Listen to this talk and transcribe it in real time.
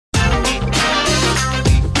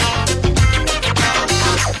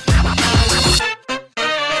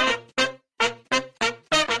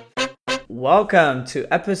Welcome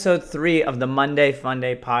to episode 3 of the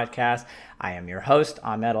Funday podcast. I am your host,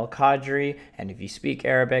 Ahmed Al-Qadri, and if you speak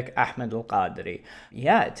Arabic, Ahmed Al-Qadri.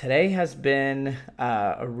 Yeah, today has been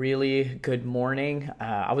a really good morning.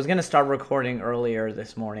 I was going to start recording earlier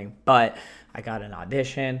this morning, but I got an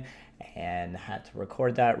audition and had to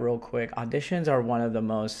record that real quick. Auditions are one of the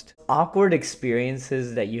most awkward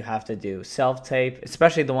experiences that you have to do. Self-tape,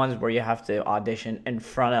 especially the ones where you have to audition in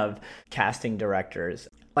front of casting directors.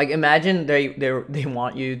 Like, imagine they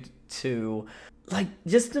want you to, like,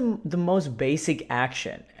 just the most basic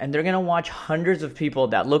action. And they're going to watch hundreds of people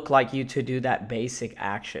that look like you to do that basic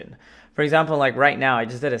action. For example, like right now, I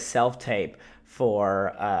just did a self-tape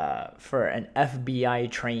for an FBI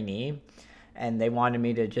trainee. And they wanted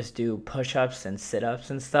me to just do push-ups and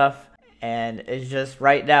sit-ups and stuff. And it's just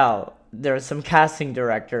right now, there are some casting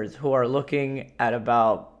directors who are looking at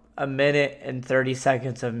about a minute and 30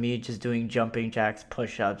 seconds of me just doing jumping jacks,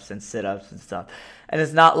 push-ups, and sit-ups and stuff. And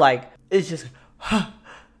it's not like, it's just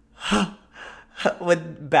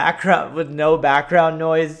with no background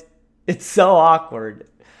noise. It's so awkward.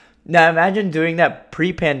 Now imagine doing that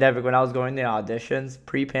pre-pandemic when I was going to auditions.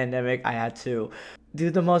 Pre-pandemic, I had to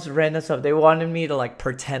do the most random stuff. They wanted me to like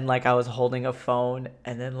pretend like I was holding a phone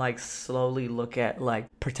and then like slowly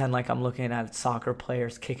pretend like I'm looking at soccer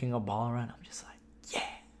players kicking a ball around. I'm just like,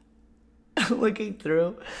 yeah, looking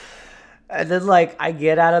through. And then like I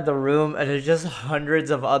get out of the room and there's just hundreds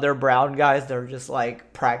of other brown guys that are just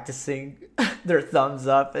like practicing their thumbs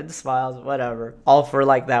up and smiles, whatever. All for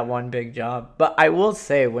like that one big job. But I will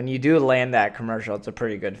say, when you do land that commercial, it's a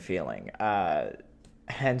pretty good feeling.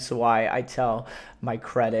 Hence why I tell my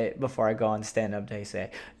credit before I go on stand-up. They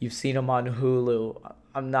say, you've seen them on Hulu.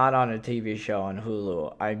 I'm not on a TV show on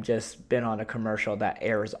Hulu. I've just been on a commercial that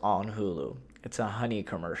airs on Hulu. It's a honey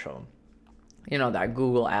commercial. You know, that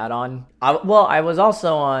Google add-on. I was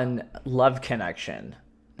also on Love Connection,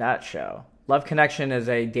 that show. Love Connection is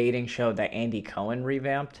a dating show that Andy Cohen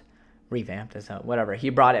revamped. Is that whatever? He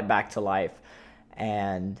brought it back to life.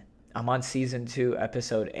 And I'm on season 2,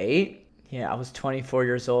 episode 8. Yeah, I was 24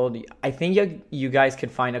 years old. I think you guys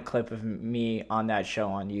could find a clip of me on that show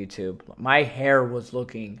on YouTube. My hair was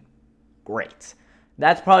looking great.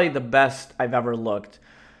 That's probably the best I've ever looked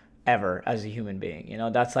ever as a human being. You know,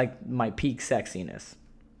 that's like my peak sexiness.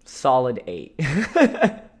 Solid 8.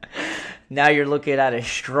 Now you're looking at a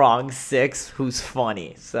strong 6 who's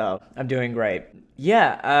funny. So I'm doing great.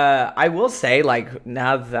 Yeah, I will say, like,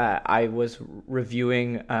 now that I was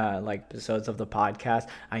reviewing like episodes of the podcast,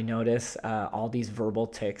 I notice all these verbal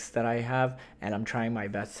tics that I have, and I'm trying my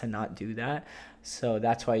best to not do that. So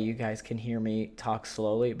that's why you guys can hear me talk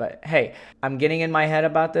slowly. But hey, I'm getting in my head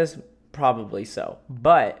about this, probably so.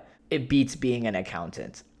 But it beats being an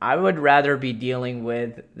accountant. I would rather be dealing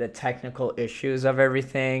with the technical issues of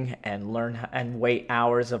everything and learn and wait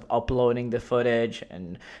hours of uploading the footage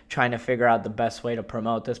and trying to figure out the best way to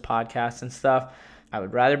promote this podcast and stuff. I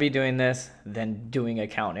would rather be doing this than doing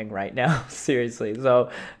accounting right now. Seriously. So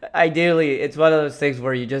ideally, it's one of those things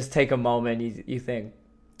where you just take a moment, you think,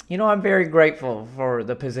 you know, I'm very grateful for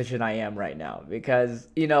the position I am right now, because,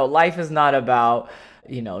 you know, life is not about,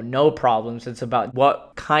 you know, no problems. It's about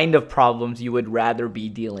what kind of problems you would rather be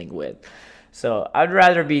dealing with. So I'd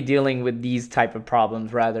rather be dealing with these type of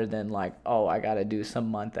problems rather than like, oh, I got to do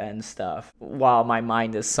some month end stuff while my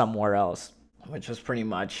mind is somewhere else, which was pretty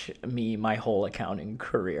much me my whole accounting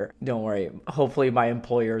career. Don't worry. Hopefully my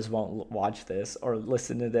employers won't watch this or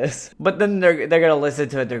listen to this. But then they're going to listen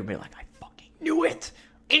to it. They're going to be like, I fucking knew it.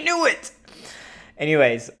 I knew it.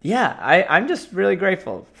 Anyways, yeah, I'm just really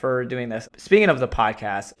grateful for doing this. Speaking of the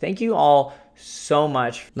podcast, thank you all so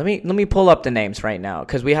much. Let me pull up the names right now,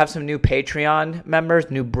 because we have some new Patreon members,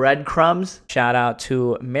 new breadcrumbs. Shout out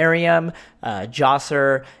to Miriam,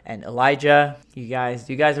 Josser, and Elijah. You guys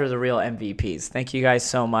are the real MVPs. Thank you guys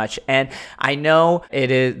so much. And I know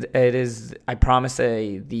it is. I promised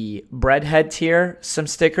the breadhead tier some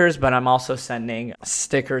stickers, but I'm also sending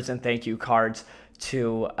stickers and thank you cards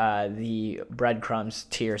to the breadcrumbs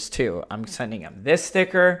tiers too. I'm sending them this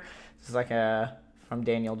sticker. This is like from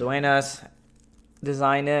Daniel Duenas.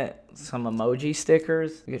 Design it. Some emoji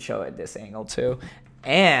stickers. You could show it this angle too.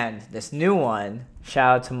 And this new one,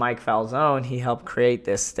 shout out to Mike Falzone. He helped create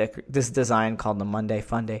this design called the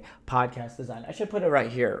Funday podcast design. I should put it right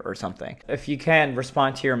here or something. If you can,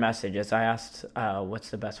 respond to your messages. I asked what's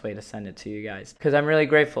the best way to send it to you guys, because I'm really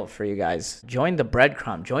grateful for you guys. Join the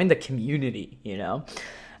breadcrumb. Join the community, you know.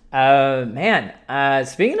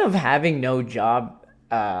 Speaking of having no job,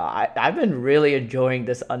 I've been really enjoying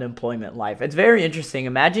this unemployment life. It's very interesting.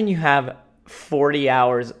 Imagine you have 40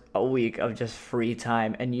 hours a week of just free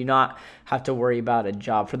time, and you not have to worry about a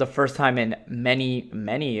job. For the first time in many,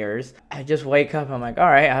 many years, I just wake up, I'm like, all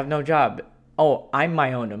right, I have no job. Oh, I'm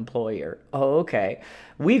my own employer. Oh, okay.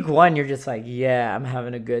 Week one, you're just like, yeah, I'm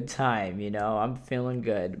having a good time, I'm feeling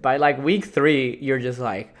good. By like week three, you're just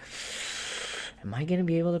like, am I gonna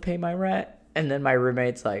be able to pay my rent? And then my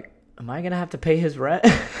roommate's like, am I gonna have to pay his rent?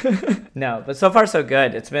 No, but so far so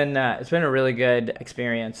good. It's been a really good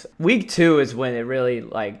experience. Week two is when it really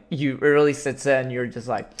it really sits in. You're just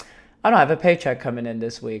like, I don't have a paycheck coming in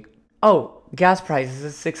this week. Oh, gas prices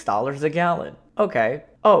is $6 a gallon. Okay.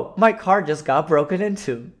 Oh, my car just got broken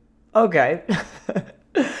into. Okay.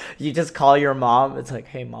 You just call your mom. It's like,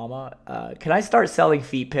 hey, mama, can I start selling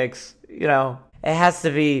feet pics? It has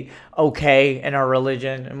to be okay in our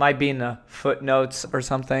religion. It might be in the footnotes or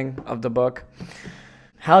something of the book.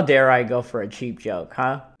 How dare I go for a cheap joke,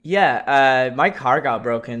 huh? Yeah, my car got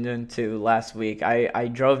broken into last week. I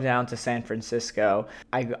drove down to San Francisco.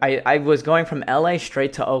 I was going from LA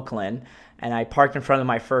straight to Oakland, and I parked in front of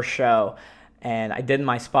my first show, and I did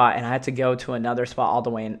my spot, and I had to go to another spot all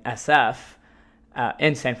the way in SF.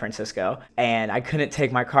 In San Francisco, and I couldn't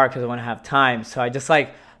take my car because I wouldn't have time, so I just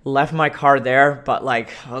left my car there, but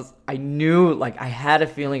I knew I had a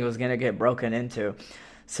feeling it was gonna get broken into,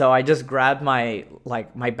 so I just grabbed my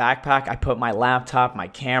backpack. I put my laptop, my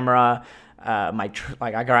camera,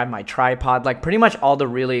 I grabbed my tripod, pretty much all the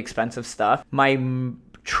really expensive stuff. My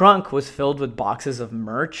trunk was filled with boxes of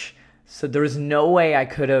merch, so there was no way I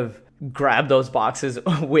could have grab those boxes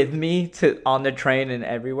with me on the train and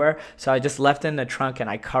everywhere. So I just left it in the trunk, and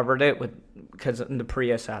I covered it because the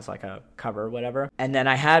Prius has a cover or whatever. And then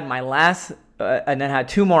I had my and then I had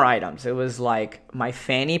two more items. It was my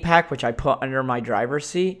fanny pack, which I put under my driver's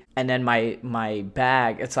seat, and then my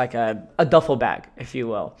bag. It's like a duffel bag, if you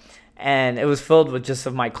will. And it was filled with just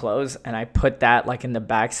of my clothes, and I put that in the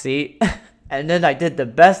back seat. And then I did the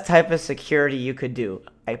best type of security you could do.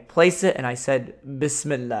 I placed it and I said,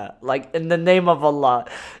 Bismillah, in the name of Allah.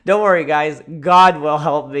 Don't worry, guys. God will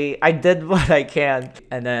help me. I did what I can.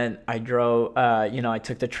 And then I drove, I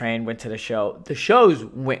took the train, went to the show. The shows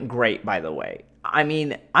went great, by the way. I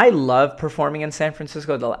mean, I love performing in San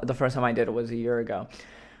Francisco. The first time I did it was a year ago.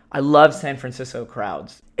 I love San Francisco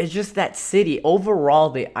crowds. It's just that city. Overall,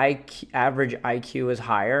 the average IQ is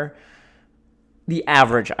higher. The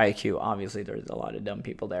average IQ, obviously there's a lot of dumb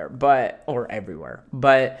people there, or everywhere,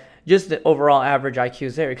 but just the overall average IQ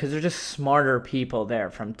is there because there's just smarter people there,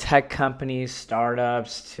 from tech companies,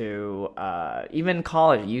 startups, to even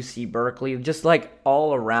college, UC Berkeley, just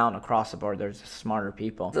all around across the board, there's smarter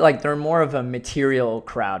people. They're more of a material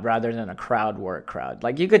crowd rather than a crowd work crowd.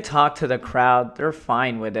 You could talk to the crowd, they're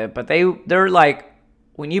fine with it, but they're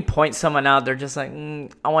when you point someone out, they're just I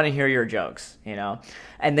want to hear your jokes,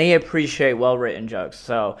 and they appreciate well-written jokes.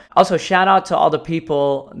 So also shout out to all the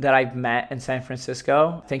people that I've met in San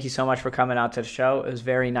Francisco. Thank you so much for coming out to the show. It was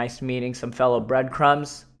very nice meeting some fellow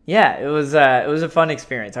breadcrumbs. Yeah, it was a fun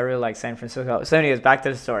experience. I really like San Francisco. So anyways, back to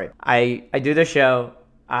the story. I do the show.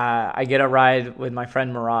 I get a ride with my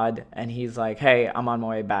friend Murad, and he's like, hey, I'm on my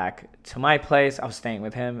way back to my place. I was staying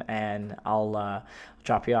with him, and I'll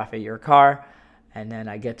drop you off at your car. And then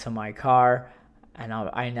I get to my car, and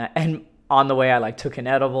and on the way I took an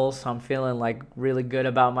edible, so I'm feeling really good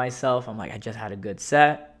about myself. I'm I just had a good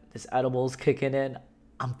set. This edible's kicking in.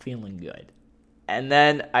 I'm feeling good. And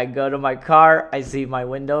then I go to my car. I see my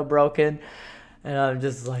window broken, and I'm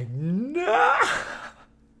just no. I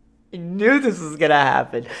knew this was gonna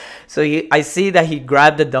happen. So I see that he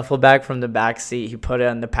grabbed the duffel bag from the back seat. He put it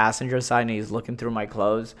on the passenger side, and he's looking through my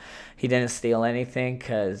clothes. He didn't steal anything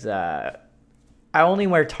because I only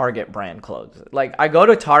wear Target brand clothes. I go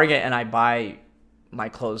to Target and I buy my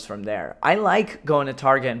clothes from there. I like going to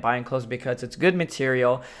Target and buying clothes because it's good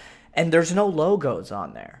material and there's no logos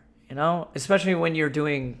on there, especially when you're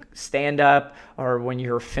doing stand-up or when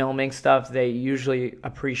you're filming stuff. They usually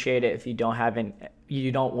appreciate it if you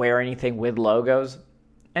don't wear anything with logos.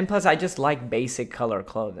 And plus, I just like basic color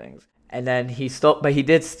clothing. And then he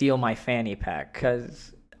did steal my fanny pack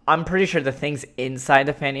because I'm pretty sure the things inside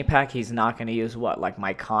the fanny pack, he's not going to use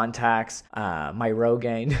my contacts, my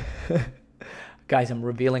Rogaine. Guys, I'm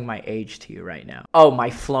revealing my age to you right now. Oh, my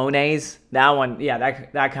Flonase. That one, yeah,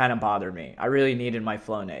 that kind of bothered me. I really needed my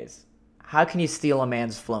Flonase. How can you steal a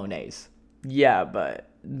man's Flonase? Yeah, but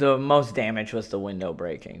the most damage was the window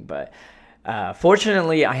breaking. But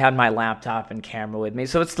fortunately, I had my laptop and camera with me,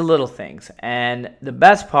 so it's the little things. And the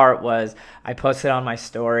best part was I posted on my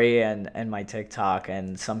story and my TikTok,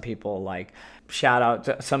 and some people shout out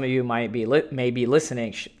to some of you might be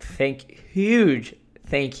listening.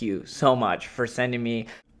 Thank you so much for sending me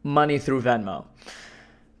money through Venmo,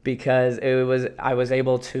 because I was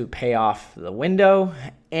able to pay off the window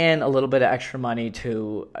and a little bit of extra money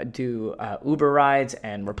to do Uber rides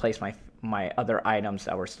and replace my other items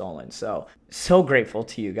that were stolen. So grateful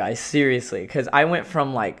to you guys, seriously, because I went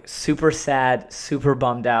from like super sad, super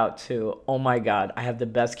bummed out to, oh my God, I have the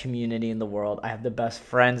best community in the world. I have the best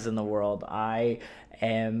friends in the world. I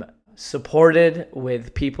am supported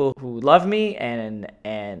with people who love me, and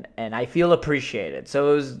I feel appreciated.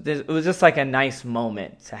 So it was just like a nice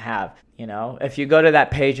moment to have. If you go to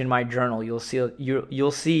that page in my journal,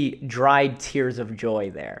 you'll see dried tears of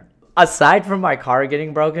joy there. Aside from my car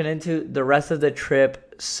getting broken into, the rest of the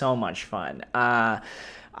trip, so much fun. I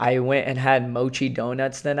went and had mochi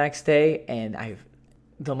donuts the next day, and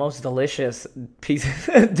the most delicious piece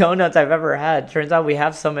of donuts I've ever had. Turns out we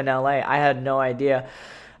have some in LA. I had no idea.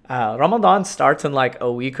 Ramadan starts in like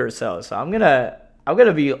a week or so I'm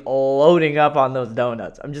gonna be loading up on those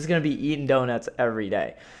donuts. I'm just gonna be eating donuts every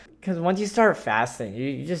day, because once you start fasting,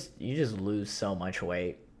 you just lose so much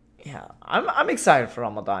weight. Yeah, I'm excited for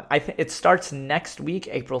Ramadan. I think it starts next week,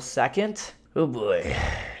 April 2nd. Oh boy.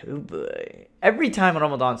 Every time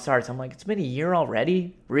Ramadan starts, I'm like, it's been a year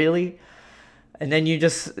already? Really? And then you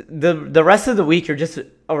just, the rest of the week,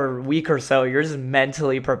 or week or so, you're just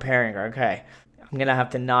mentally preparing. Okay, I'm going to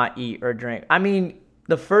have to not eat or drink. I mean,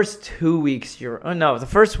 the first 2 weeks, the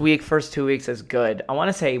first 2 weeks is good. I want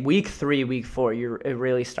to say week 3, week 4, it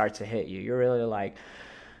really starts to hit you. You're really like,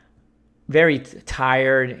 very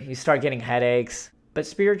tired, you start getting headaches, but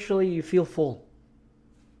spiritually you feel full.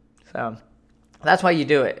 So that's why you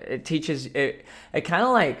do it. It teaches it kind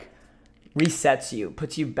of like resets you,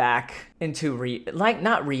 puts you back into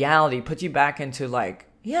not reality, puts you back into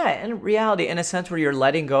in reality, in a sense where you're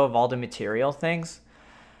letting go of all the material things,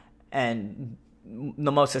 and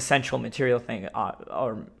the most essential material thing,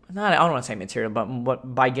 or not, I don't want to say material,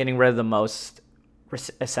 but by getting rid of the most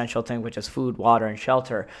essential thing, which is food, water, and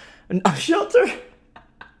shelter. Shelter.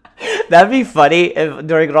 That'd be funny if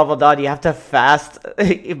during Ramadan you have to fast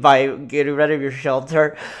by getting rid of your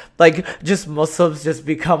shelter. Like, just Muslims just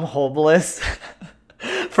become homeless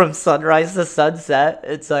from sunrise to sunset.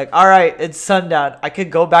 It's like, all right, it's sundown. I could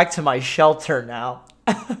go back to my shelter now.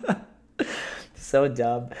 So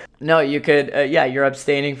dumb. No, you could, you're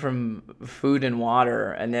abstaining from food and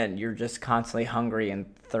water, and then you're just constantly hungry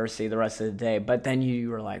and thirsty the rest of the day. But then you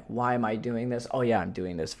were like, why am I doing this? Oh yeah, I'm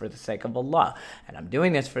doing this for the sake of Allah. And I'm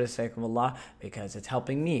doing this for the sake of Allah because it's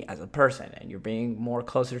helping me as a person, and you're being more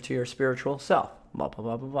closer to your spiritual self. Blah, blah,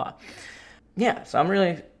 blah, blah, blah. Yeah, so I'm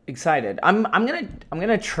really excited. I'm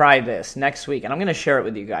gonna try this next week, and I'm gonna share it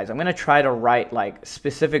with you guys. I'm gonna try to write like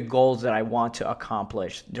specific goals that I want to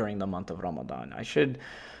accomplish during the month of Ramadan. I should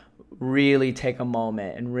really take a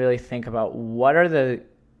moment and really think about what are the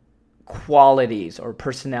qualities or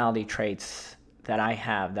personality traits that I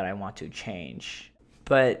have that I want to change.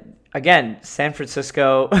 But again, San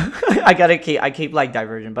Francisco, I keep like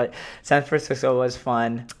diversion, but San Francisco was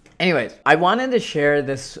fun. Anyways, I wanted to share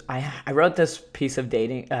this. I wrote this piece of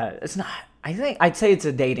dating. It's not. I'd say it's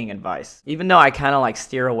a dating advice, even though I kind of like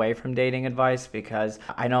steer away from dating advice because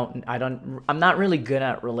I'm not really good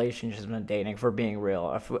at relationships and dating, for being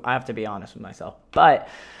real. I have to be honest with myself, but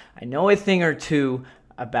I know a thing or two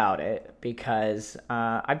about it because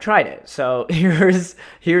I've tried it. So here's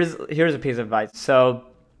a piece of advice. So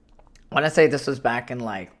when I say this was back in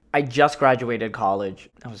I just graduated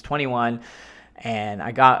college. I was 21. And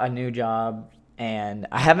I got a new job, and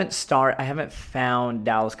I haven't found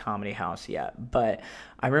Dallas Comedy House yet, but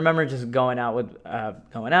I remember just going out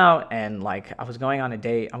and I was going on a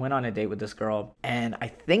date. I went on a date with this girl, and I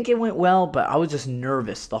think it went well, but I was just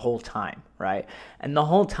nervous the whole time, right? And the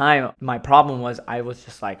whole time, my problem was I was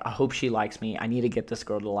just like, I hope she likes me. I need to get this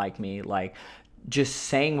girl to like me, just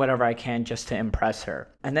saying whatever I can just to impress her.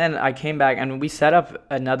 And then I came back and we set up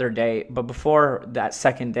another date. But before that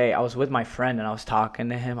second day, I was with my friend and I was talking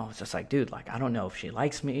to him. I was just like, dude, I don't know if she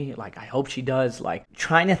likes me. I hope she does.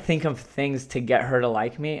 Trying to think of things to get her to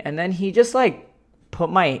like me. And then he just put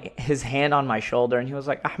his hand on my shoulder and he was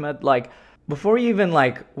like, Ahmed, before you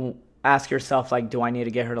even ask yourself, do I need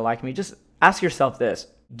to get her to like me? Just ask yourself this.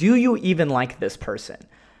 Do you even like this person?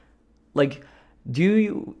 Do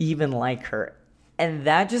you even like her? And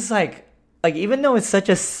that just even though it's such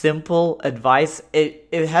a simple advice,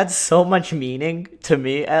 it had so much meaning to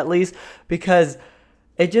me, at least, because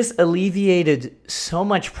it just alleviated so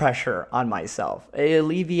much pressure on myself. It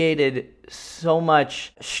alleviated so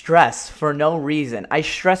much stress for no reason. I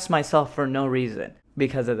stressed myself for no reason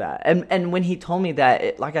because of that. And when he told me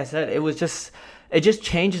that, like I said, it just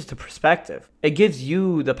changes the perspective. It gives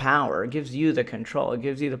you the power. It gives you the control. It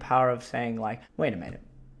gives you the power of saying wait a minute.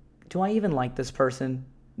 do I even like this person?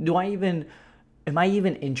 Am I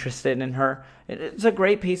even interested in her? It's a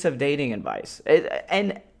great piece of dating advice.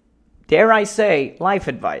 And dare I say, life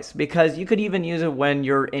advice, because you could even use it when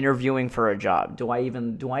you're interviewing for a job. Do I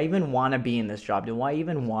even want to be in this job? Do I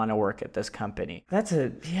even want to work at this company? That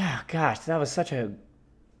was such a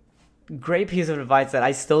great piece of advice that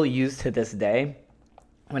I still use to this day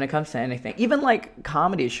when it comes to anything. Even like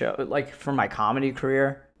comedy show, like for my comedy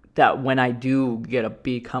career, that when I do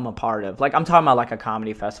become a part of, like I'm talking about like a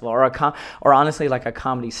comedy festival or honestly like a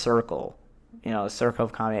comedy circle, a circle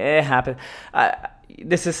of comedy. It happened.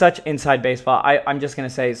 This is such inside baseball. I'm just gonna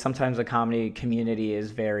say sometimes the comedy community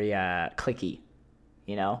is very cliquey,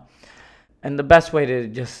 and the best way to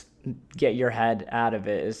just get your head out of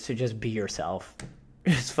it is to just be yourself.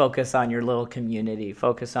 Just focus on your little community.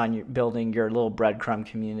 Focus on building your little breadcrumb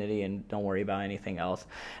community, and don't worry about anything else.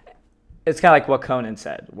 It's kind of like what Conan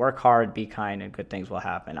said: work hard, be kind, and good things will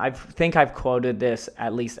happen. I think I've quoted this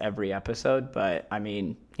at least every episode, but I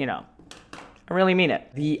mean, I really mean it.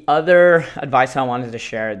 The other advice I wanted to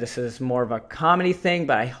share, this is more of a comedy thing,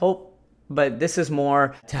 but this is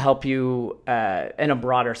more to help you in a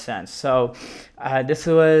broader sense. So this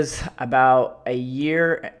was about a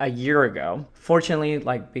year ago. Fortunately,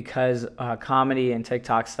 because comedy and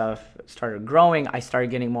TikTok stuff started growing, I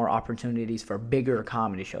started getting more opportunities for bigger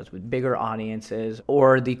comedy shows with bigger audiences,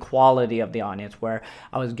 or the quality of the audience, where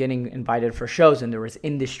I was getting invited for shows and there was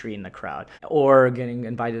industry in the crowd, or getting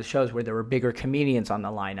invited to shows where there were bigger comedians on the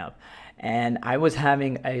lineup. And I was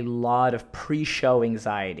having a lot of pre-show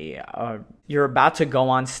anxiety. You're about to go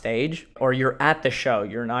on stage, or you're at the show.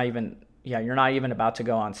 You're not even about to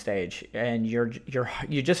go on stage, and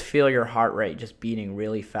you just feel your heart rate just beating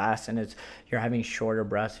really fast, and you're having shorter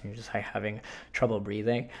breaths, and you're just like having trouble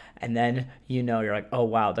breathing. And then you're like, oh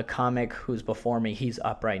wow, the comic who's before me, he's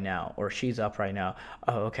up right now, or she's up right now.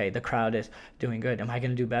 Oh, okay, the crowd is doing good. Am I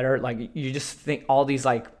gonna do better? Like, you just think all these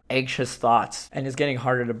like anxious thoughts, and it's getting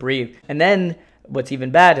harder to breathe. And then what's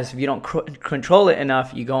even bad is if you don't control it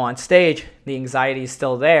enough, you go on stage, the anxiety is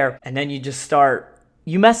still there, and then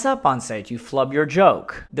you mess up on stage, you flub your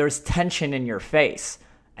joke. There's tension in your face,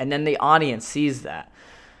 and then the audience sees that.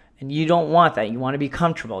 And you don't want that. You want to be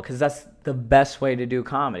comfortable, because that's the best way to do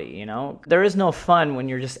comedy, There is no fun when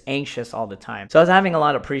you're just anxious all the time. So I was having a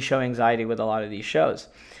lot of pre-show anxiety with a lot of these shows.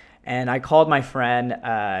 And I called my friend,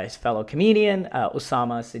 his fellow comedian,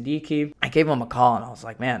 Osama Siddiqui. I gave him a call, and I was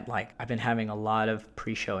like, man, I've been having a lot of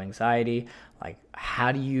pre-show anxiety.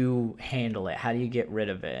 How do you handle it? How do you get rid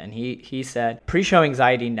of it? And he said, pre-show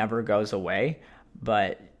anxiety never goes away,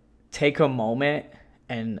 but take a moment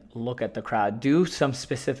and look at the crowd. Do some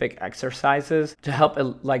specific exercises to help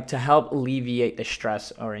alleviate the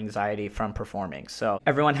stress or anxiety from performing. So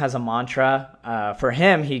everyone has a mantra. For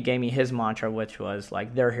him, he gave me his mantra, which was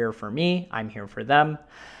they're here for me, I'm here for them.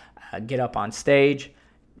 Get up on stage,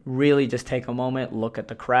 really just take a moment, look at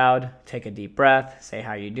the crowd, take a deep breath, say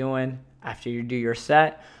how you doing. After you do your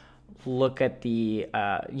set, look at the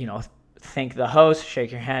thank the host,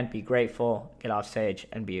 shake your hand, be grateful, get off stage,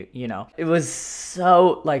 and it was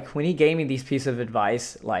so, when he gave me these pieces of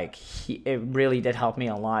advice, it really did help me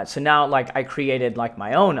a lot. So now, I created,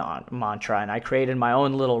 my own mantra, and I created my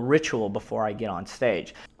own little ritual before I get on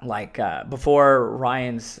stage. Before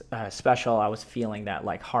Ryan's special, I was feeling that,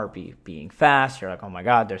 heartbeat beating fast. You're like, oh my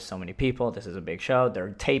God, there's so many people. This is a big show.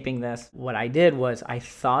 They're taping this. What I did was I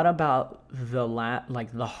thought about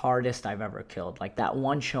the hardest I've ever killed. That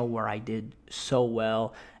one show where I did so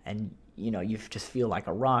well, and you just feel like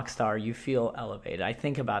a rock star. You feel elevated. I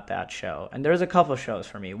think about that show. And there's a couple shows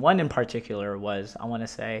for me. One in particular was, I want to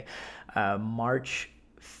say, March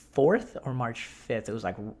 4th or March 5th. It was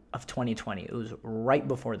of 2020. It was right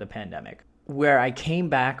before the pandemic, where I came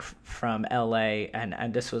back from LA,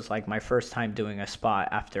 and this was my first time doing a spot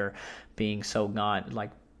after being so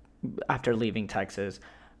gone, after leaving Texas.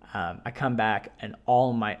 I come back, and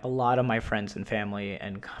a lot of my friends and family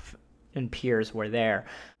and peers were there,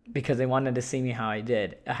 because they wanted to see me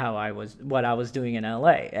what I was doing in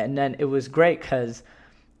LA. And then it was great because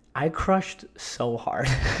I crushed so hard.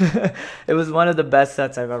 It was one of the best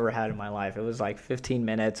sets I've ever had in my life. It was 15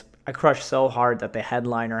 minutes. I crushed so hard that the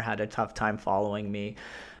headliner had a tough time following me.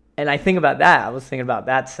 And I think about that. I was thinking about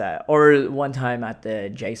that set. Or one time at the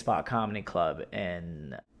J-Spot Comedy Club,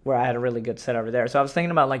 where I had a really good set over there. So I was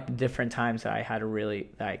thinking about the different times that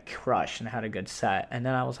I crushed and had a good set. And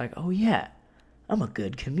then I was like, oh yeah, I'm a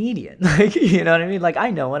good comedian. You know what I mean?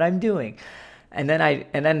 I know what I'm doing. And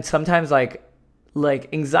then sometimes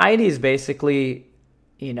anxiety is basically,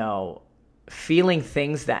 feeling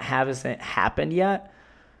things that haven't happened yet.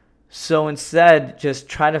 So instead, just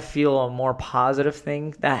try to feel a more positive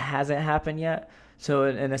thing that hasn't happened yet. So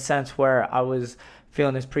in a sense where I was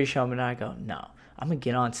feeling this pre-show, and I go, no, I'm going to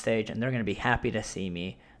get on stage and they're going to be happy to see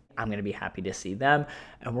me. I'm going to be happy to see them,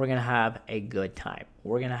 and we're going to have a good time.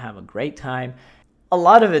 We're going to have a great time. A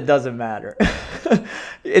lot of it doesn't matter.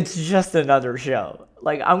 It's just another show.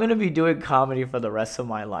 Like, I'm going to be doing comedy for the rest of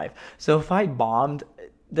my life. So if I bombed,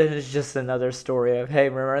 then it's just another story of, hey,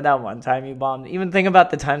 remember that one time you bombed? Even think about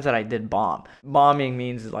the times that I did bomb. Bombing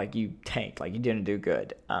means like you tanked, like you didn't do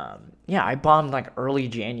good. Yeah, I bombed like early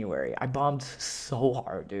January. I bombed so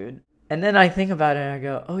hard, dude. And then I think about it and I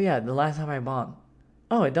go, oh yeah, the last time I bombed.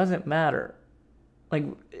 Oh, it doesn't matter. Like,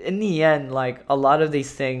 in the end, like, a lot of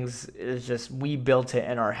these things is just, we built it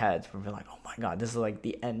in our heads. We're like, oh my God, this is like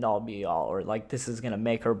the end all be all, or like, this is going to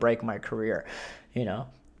make or break my career, you know?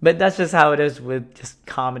 But that's just how it is with just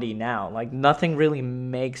comedy now. Like, nothing really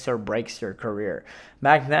makes or breaks your career.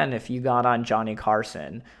 Back then, if you got on Johnny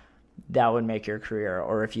Carson, that would make your career.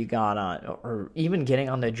 Or if you got on, or even getting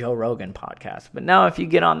on the Joe Rogan podcast. But now if you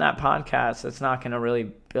get on that podcast, it's not going to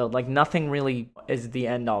really build, like, nothing really is the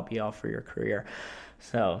end all be all for your career.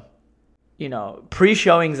 So, you know,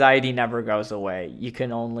 pre-show anxiety never goes away. You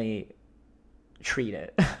can only treat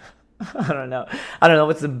it. I don't know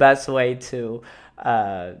what's the best way to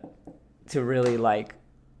really like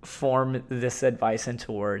form this advice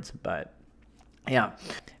into words, but yeah.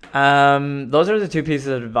 Those are the two pieces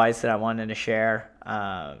of advice that I wanted to share.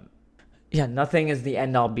 Yeah, nothing is the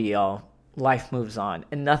end all be all. Life moves on,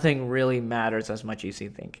 and nothing really matters as much as you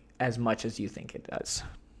think it does.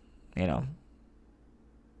 You know,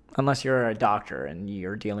 unless you're a doctor and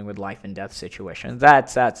you're dealing with life and death situations,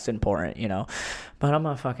 that's important, you know. But I'm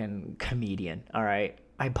a fucking comedian, all right?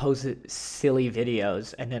 I post silly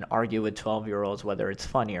videos and then argue with 12-year-olds whether it's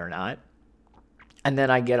funny or not. And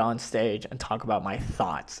then I get on stage and talk about my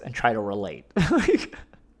thoughts and try to relate.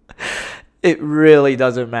 It really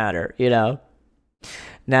doesn't matter, you know.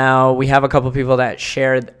 Now, we have a couple people that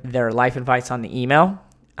shared their life advice on the email.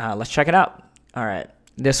 Let's check it out. All right.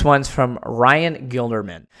 This one's from Ryan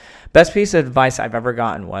Gilderman. Best piece of advice I've ever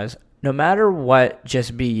gotten was, no matter what,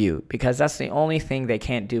 just be you, because that's the only thing they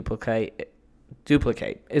can't duplicate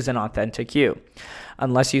is an authentic you.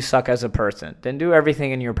 Unless you suck as a person, then do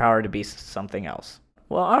everything in your power to be something else.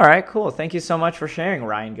 Well, all right, cool. Thank you so much for sharing,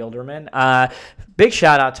 Ryan Gilderman. Big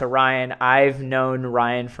shout out to Ryan. I've known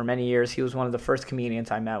Ryan for many years. He was one of the first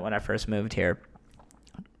comedians I met when I first moved here.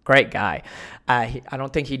 Great guy. I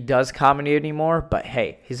don't think he does comedy anymore, but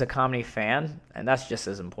hey, he's a comedy fan, and that's just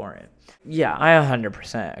as important. Yeah, I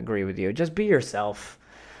 100% agree with you. Just be yourself.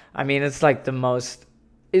 I mean, it's like the most...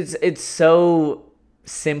 It's so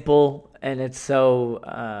simple, and it's so...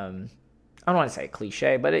 I don't want to say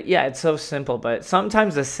cliche, but it's so simple. But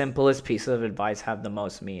sometimes the simplest pieces of advice have the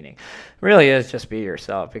most meaning. It really is just be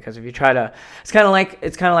yourself, because if you try to... It's kind of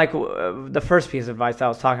like the first piece of advice I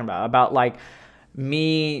was talking about like...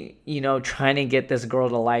 me, you know, trying to get this girl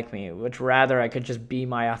to like me, which rather I could just be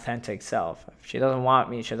my authentic self. If she doesn't want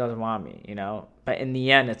me, she doesn't want me, you know. But in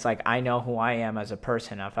the end, it's like I know who I am as a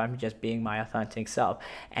person if I'm just being my authentic self.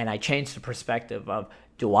 And I change the perspective of,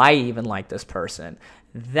 do I even like this person?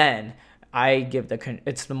 Then I give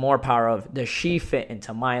it's the more power of, does she fit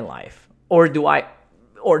into my life? Or do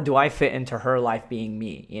I fit into her life being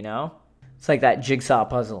me, you know? It's like that jigsaw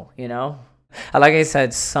puzzle, you know? Like I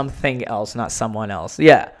said, something else, not someone else.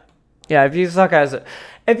 Yeah. If you suck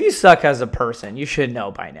as a person, you should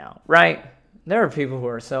know by now, right? There are people who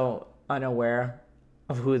are so unaware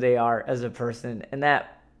of who they are as a person, and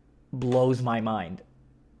that blows my mind.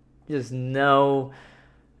 Just no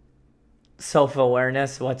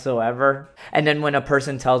self-awareness whatsoever. And then when a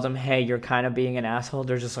person tells them, hey, you're kind of being an asshole,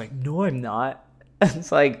 they're just like, no, I'm not.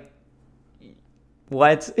 It's like,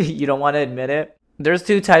 what? You don't want to admit it? There's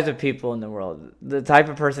two types of people in the world. The type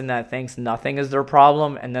of person that thinks nothing is their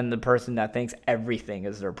problem, and then the person that thinks everything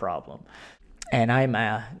is their problem. And I'm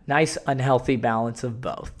a nice, unhealthy balance of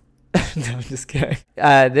both. No, I'm just kidding.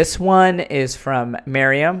 This one is from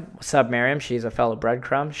Miriam. What's up, Miriam? She's a fellow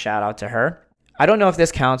breadcrumb. Shout out to her. I don't know if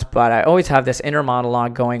this counts, but I always have this inner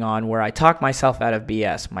monologue going on where I talk myself out of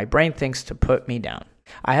BS. My brain thinks to put me down.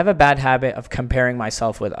 I have a bad habit of comparing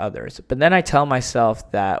myself with others, but then I tell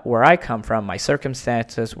myself that where I come from, my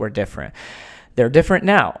circumstances were different. They're different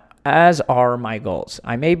now, as are my goals.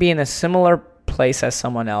 I may be in a similar place as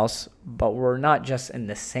someone else, but we're not just in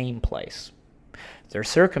the same place. Their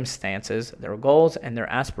circumstances, their goals, and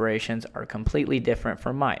their aspirations are completely different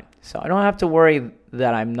from mine. So I don't have to worry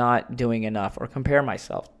that I'm not doing enough or compare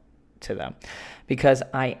myself to them, because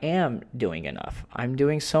I am doing enough. I'm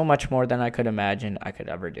doing so much more than I could imagine I could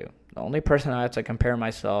ever do. The only person I have to compare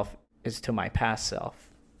myself is to my past self.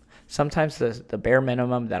 Sometimes the bare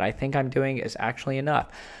minimum that I think I'm doing is actually enough.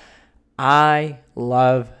 I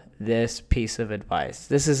love this piece of advice.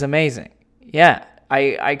 This is amazing. Yeah,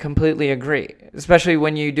 I completely agree. Especially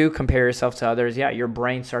when you do compare yourself to others. Yeah, your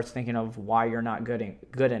brain starts thinking of why you're not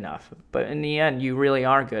good enough. But in the end, you really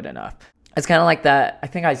are good enough. It's kind of like that. I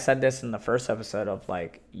think I said this in the first episode of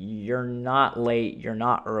like, you're not late, you're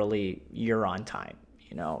not early, you're on time.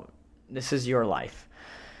 This is your life.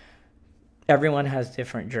 Everyone has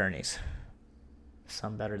different journeys.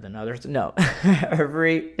 Some better than others. No,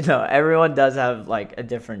 everyone does have like a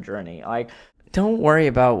different journey. Like, don't worry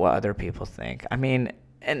about what other people think. I mean,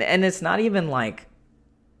 and it's not even like,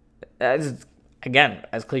 as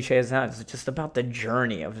cliche as that, it's just about the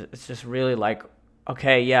journey of. It's just really like,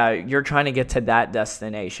 okay, yeah, you're trying to get to that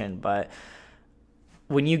destination, but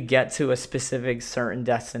when you get to a specific certain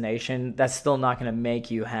destination, that's still not going to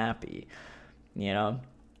make you happy.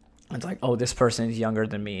 It's like, oh, this person is younger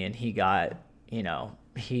than me and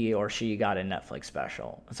he or she got a Netflix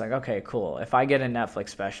special. It's like, okay, cool. If I get a Netflix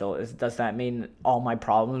special, does that mean all my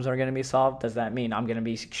problems are going to be solved? Does that mean I'm going to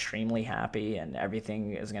be extremely happy and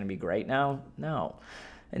everything is going to be great now? No.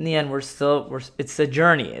 In the end, it's a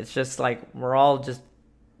journey. It's just like, we're all just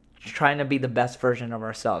trying to be the best version of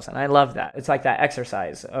ourselves. And I love that. It's like that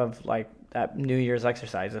exercise of like that New Year's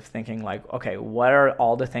exercise of thinking like, okay, what are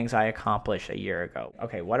all the things I accomplished a year ago?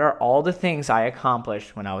 Okay, what are all the things I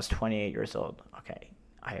accomplished when I was 28 years old? Okay,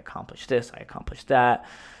 I accomplished this, I accomplished that.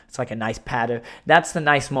 It's like a nice pat. That's the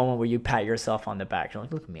nice moment where you pat yourself on the back. You're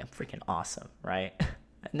like, look at me, I'm freaking awesome, right?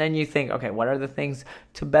 And then you think, okay, what are the things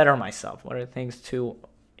to better myself? What are the things to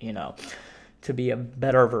be a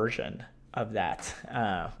better version of that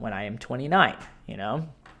when I am 29,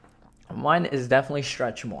 One is definitely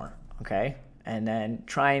stretch more, okay? And then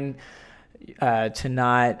trying to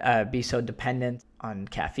not be so dependent on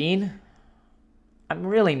caffeine. I'm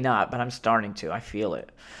really not, but I'm starting to. I feel it.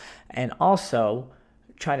 And also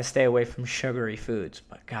try to stay away from sugary foods.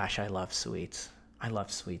 But gosh, I love sweets. I love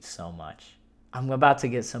sweets so much. I'm about to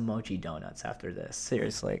get some mochi donuts after this.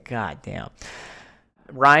 Seriously, god damn.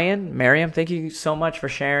 Ryan, Miriam, thank you so much for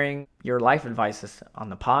sharing your life advice on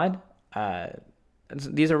the pod.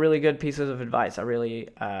 These are really good pieces of advice. I really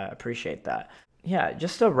appreciate that. Yeah,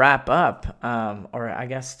 just to wrap up, or I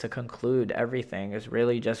guess to conclude everything, is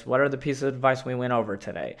really just what are the pieces of advice we went over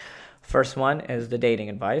today. First one is the dating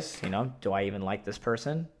advice. Do I even like this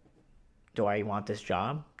person? Do I want this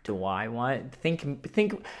job? Do I want think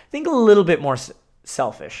a little bit more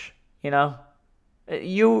selfish?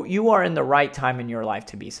 You are in the right time in your life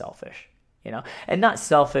to be selfish. And not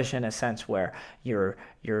selfish in a sense where you're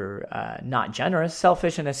not generous.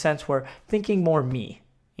 Selfish in a sense where thinking more me.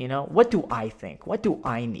 What do I think? What do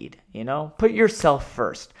I need? Put yourself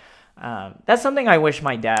first. That's something I wish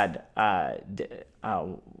my dad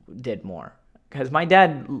did more. Because my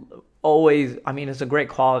dad always, it's a great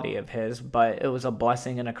quality of his, but it was a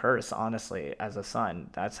blessing and a curse, honestly, as a son.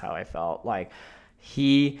 That's how I felt. Like,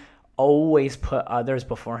 he always put others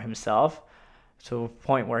before himself to a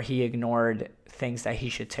point where he ignored things that he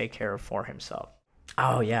should take care of for himself.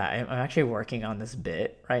 Oh, yeah, I'm actually working on this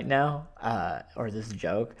bit right now, or this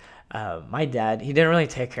joke. My dad, he didn't really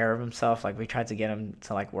take care of himself. Like, we tried to get him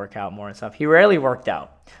to, like, work out more and stuff. He rarely worked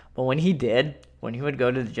out. But when he did, when he would go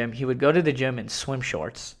to the gym, he would go to the gym in swim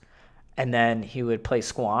shorts. And then he would play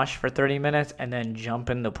squash for 30 minutes and then jump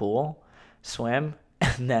in the pool, swim,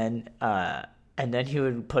 and then he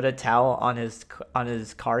would put a towel on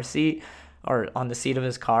his car seat or on the seat of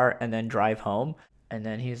his car and then drive home. And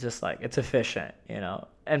then he's just like, it's efficient,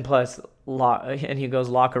 And plus, and he goes,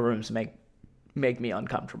 locker rooms make me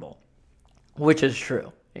uncomfortable, which is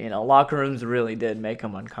true. Locker rooms really did make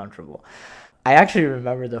him uncomfortable. I actually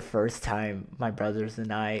remember the first time my brothers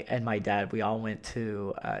and I and my dad, we all went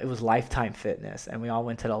to, it was Lifetime Fitness, and we all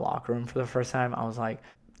went to the locker room for the first time. I was like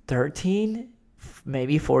 13,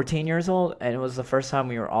 maybe 14 years old, and it was the first time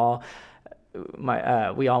we all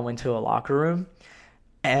went to a locker room.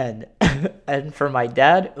 And for my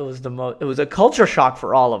dad, it was a culture shock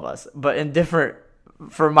for all of us, but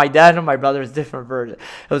for my dad and my brothers, different version.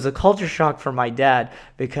 It was a culture shock for my dad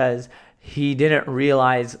because he didn't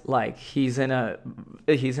realize like he's in a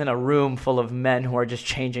room full of men who are just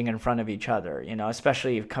changing in front of each other,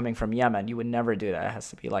 especially coming from Yemen. You would never do that. It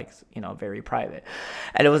has to be like, very private.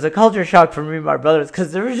 And it was a culture shock for me and my brothers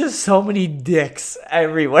because there was just so many dicks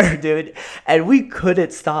everywhere, dude. And we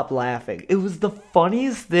couldn't stop laughing. It was the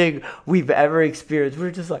funniest thing we've ever experienced. We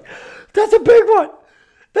were just like, that's a big one.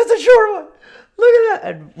 That's a short one. Look at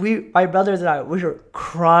that. And my brothers and I, we were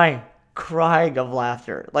crying of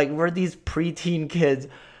laughter. Like, we're these preteen kids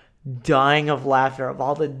dying of laughter of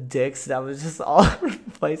all the dicks that was just all over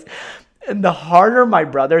the place. And the harder my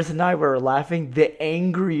brothers and I were laughing, the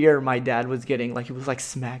angrier my dad was getting. Like, he was like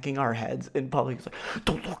smacking our heads in public. He was like,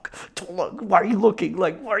 don't look. Why are you looking?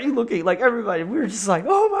 Like, why are you looking? Like, everybody, we were just like,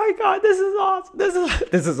 oh my God, this is awesome. This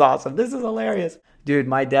is awesome. This is hilarious. Dude,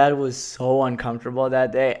 my dad was so uncomfortable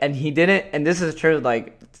that day. And he didn't, and this is true,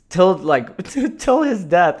 till his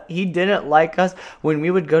death, he didn't like us. When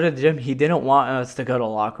we would go to the gym, he didn't want us to go to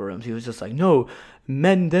locker rooms. He was just like, no,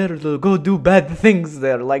 men there to go do bad things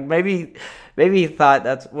there. Like, maybe he thought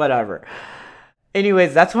that's whatever.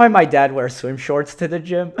 Anyways, that's why my dad wears swim shorts to the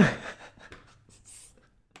gym.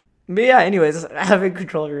 But yeah, anyways, having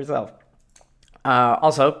control of yourself.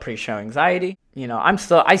 Also, pre-show anxiety. You know,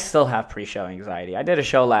 I still have pre-show anxiety. I did a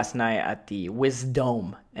show last night at the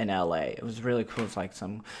Wisdom in LA. It was really cool. It's like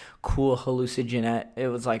some cool hallucinogen. It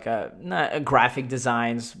was like not graphic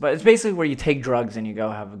designs, but it's basically where you take drugs and you go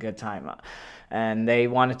have a good time. And they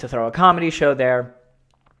wanted to throw a comedy show there.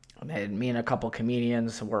 And me and a couple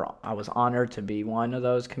comedians I was honored to be one of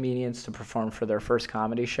those comedians to perform for their first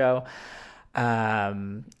comedy show.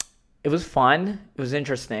 It was fun. It was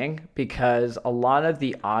interesting because a lot of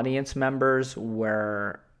the audience members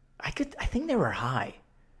I think they were high.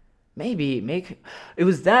 It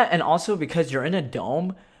was that, and also because you're in a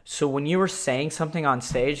dome, so when you were saying something on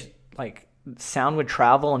stage, like, sound would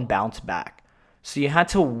travel and bounce back. So you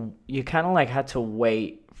kind of like had to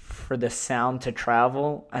wait for the sound to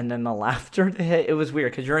travel and then the laughter to hit. It was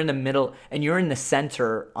weird because you're in the middle and you're in the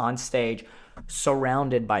center on stage,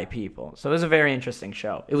 surrounded by people. So it was a very interesting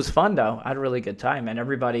show. It was fun though. I had a really good time, and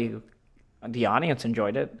the audience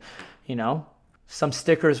enjoyed it. You know, some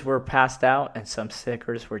stickers were passed out and some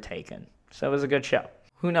stickers were taken. So it was a good show.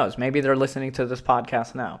 Who knows? Maybe they're listening to this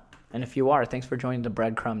podcast now. And if you are, thanks for joining the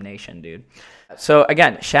Breadcrumb Nation, dude. So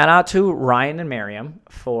again, shout out to Ryan and Miriam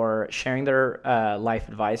for sharing their life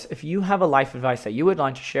advice. If you have a life advice that you would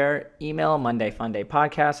like to share, email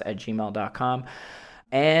mondayfundaypodcast@gmail.com.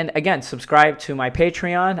 And again, subscribe to my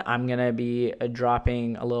Patreon. I'm going to be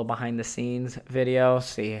dropping a little behind the scenes video.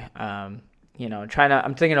 I'm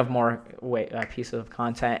thinking of more pieces of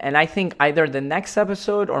content. And I think either the next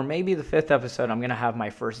episode or maybe the 5th episode, I'm going to have my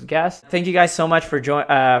first guest. Thank you guys so much for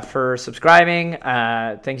subscribing.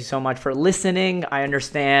 Thank you so much for listening. I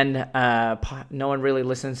understand no one really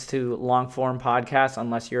listens to long form podcasts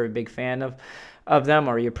unless you're a big fan of them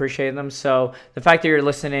or you appreciate them. So the fact that you're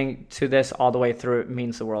listening to this all the way through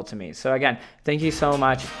means the world to me. So again, thank you so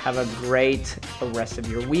much. Have a great rest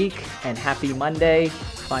of your week and happy Monday,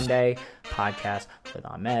 Funday podcast with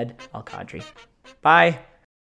Ahmed Al-Qadri. Bye.